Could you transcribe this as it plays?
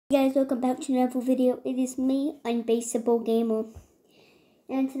Hey guys, welcome back to another video. It is me, Unbaseable Gamer,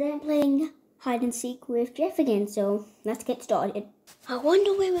 and today I'm playing hide and seek with Jeff again. So let's get started. I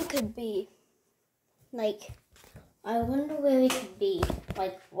wonder where we could be. Like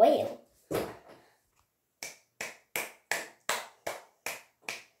whale.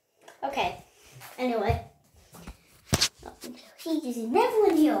 Okay. Anyway, he is never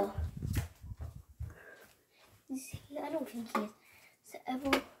in here. I don't think he is. So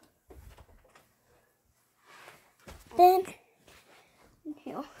ever. Then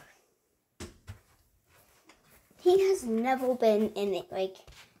here. He has never been in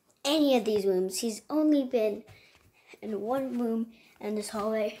any of these rooms. He's only been in one room in this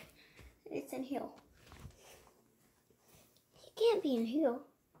hallway. It's in here. He can't be in here.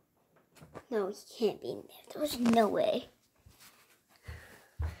 No, he can't be in there. There's no way.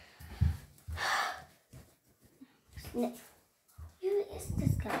 No. Who is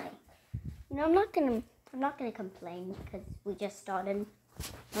this guy? You know, I'm not gonna complain because we just started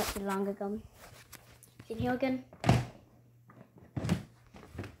not too long ago. In here again.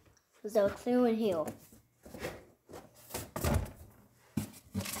 There's a clue in here.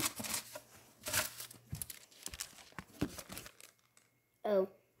 Oh,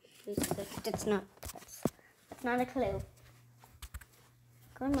 that's not a clue.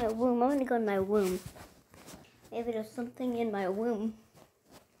 Go in my room. I'm gonna go in my room. Maybe there's something in my room.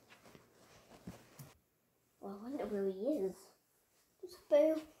 Well, I wonder where he is. There's a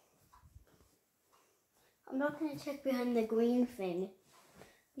bear. I'm not gonna check behind the green thing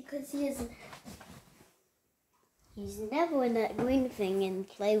because he's never in that green thing in the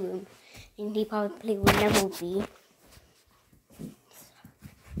playroom, and he probably will never be.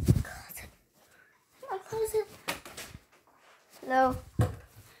 Hello.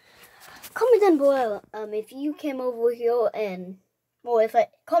 Comment down below if you came over here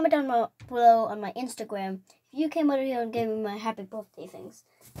comment down below on my Instagram if you came over here and gave me my happy birthday things,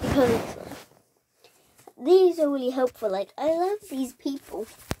 because these are really helpful. Like, I love these people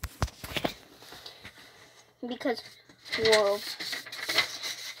because, whoa,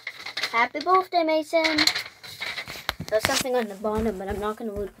 happy birthday, Mason. There's something on the bottom, but I'm not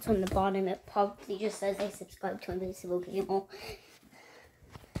going to read what's on the bottom. It probably just says I subscribe to Unbaseable Gamer.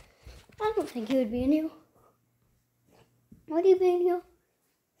 I don't think he would be in here. Would he be in here?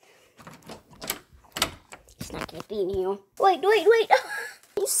 He's not going to be in here. Wait.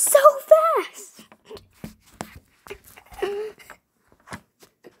 He's so fast.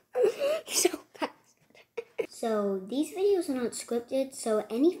 He's so fast. So these videos are not scripted, so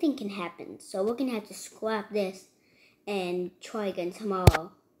anything can happen. So we're going to have to scrap this and try again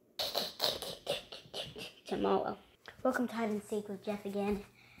tomorrow. Welcome to Hide and Seek with Jeff again.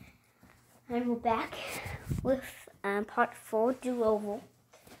 And we're back with part 4, Do-Over.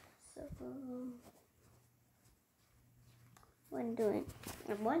 So, I'm wondering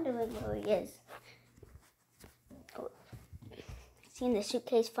where he is. Oh, seen the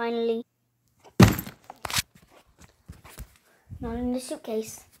suitcase finally. Not in the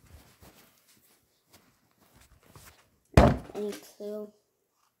suitcase. Any clue?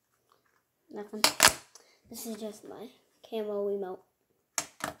 Nothing. This is just my camo remote.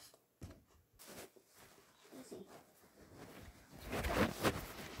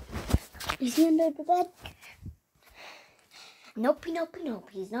 Is he under the bed? Nope.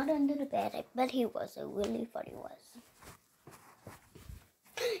 He's not under the bed. I bet he was. I really thought he was.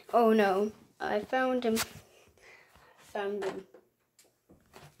 Oh no. I found him.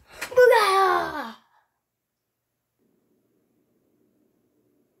 Booyah!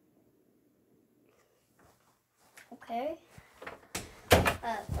 Okay.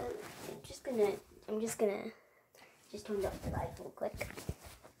 I'm just turn off the light real quick.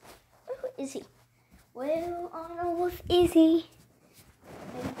 Where is he? Where on earth is he?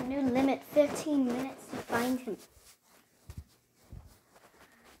 There's a new limit, 15 minutes to find him.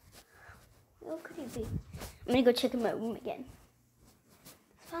 Where could he be? I'm gonna go check in my room again.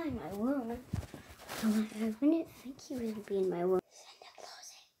 Find my room. I wouldn't think he would be in my room. Send the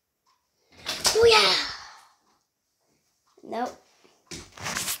closet. Oh yeah! Nope.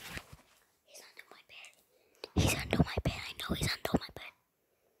 He's under my bed. I know he's under my bed.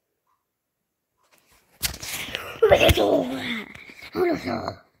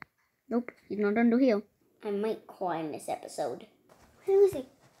 Nope, he's not under here. I might cry in this episode. Where is he?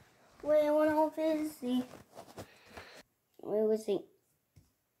 Where on earth is he? Where was he?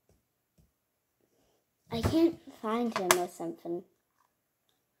 I can't find him or something.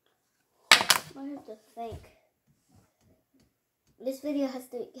 I have to think. This video has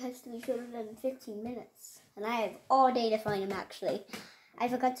to be shorter than 15 minutes. And I have all day to find him, actually. I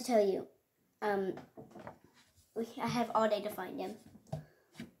forgot to tell you. I have all day to find him.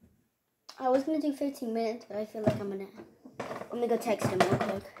 I was gonna do 15 minutes, but I feel like I'm gonna go text him real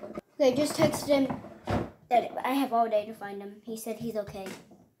quick. Okay, just texted him that I have all day to find him. He said he's okay.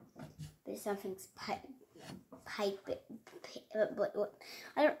 There's something's what?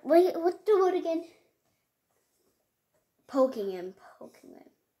 I don't wait. What's the word again? Poking him.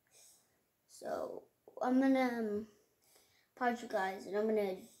 So I'm gonna pause you guys, and I'm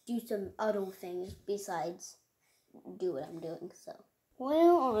gonna do some other things besides do what I'm doing. So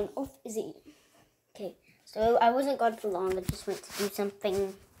well, on off is he? Okay, so I wasn't gone for long. I just went to do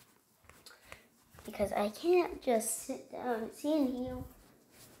something because I can't just sit down. Is he in here?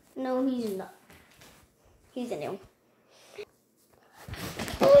 No, he's not. He's in here.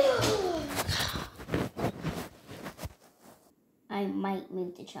 I might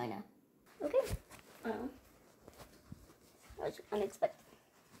move to China. Okay. That was unexpected.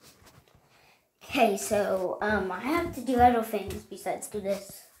 Okay, so I have to do other things besides do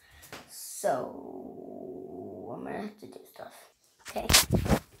this. So I'm gonna have to do stuff. Okay.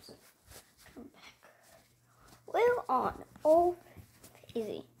 So, come back. Well, on. Oh,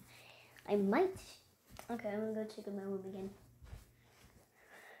 easy. I might. Okay, I'm gonna go check my room again.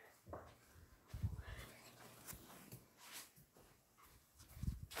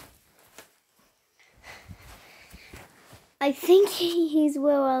 I think he's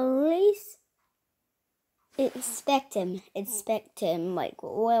will at least expect him. Like,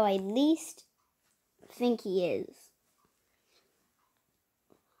 well, I at least think he is.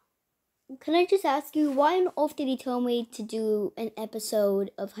 Can I just ask you, why on earth did he tell me to do an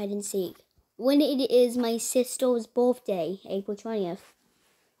episode of Hide and Seek when it is my sister's birthday, April 20th?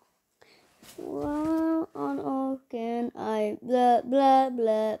 Well, on earth can I blah blah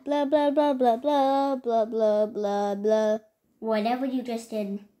blah blah blah blah blah blah blah blah blah blah. Whatever you just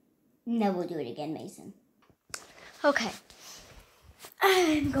did, never do it again, Mason. Okay.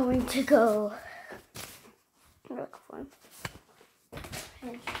 I'm going to go look for him.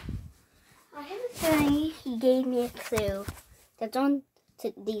 I have a feeling he gave me a clue that's on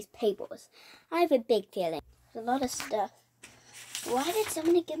to these papers. I have a big feeling. There's a lot of stuff. Why did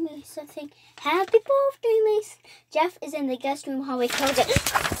somebody give me something? Happy birthday, Mason. Jeff is in the guest room hallway closet.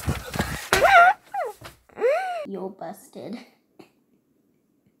 You're busted.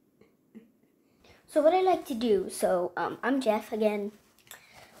 So what I like to do, I'm Jeff again.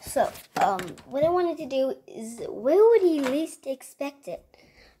 So, what I wanted to do is, where would he least expect it?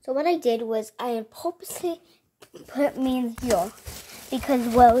 So what I did was, I had purposely put me in here. Because,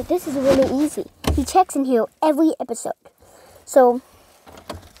 well, this is really easy. He checks in here every episode. So,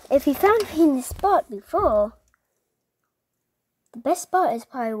 if he found me in this spot before, the best spot is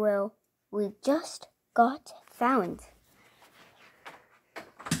probably where we just got found.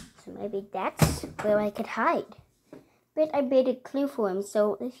 So maybe that's where I could hide. But I made a clue for him,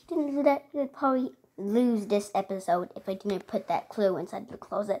 so if he didn't do that, he would probably lose this episode if I didn't put that clue inside the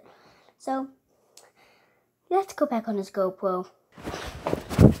closet. So, let's go back on his GoPro.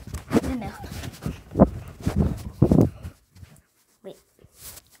 No. Wait,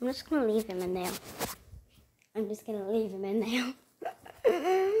 I'm just gonna leave him in there. I'm gonna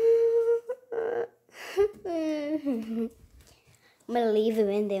leave him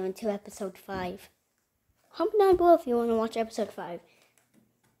in there until episode 5. Comment down below if you want to watch episode 5.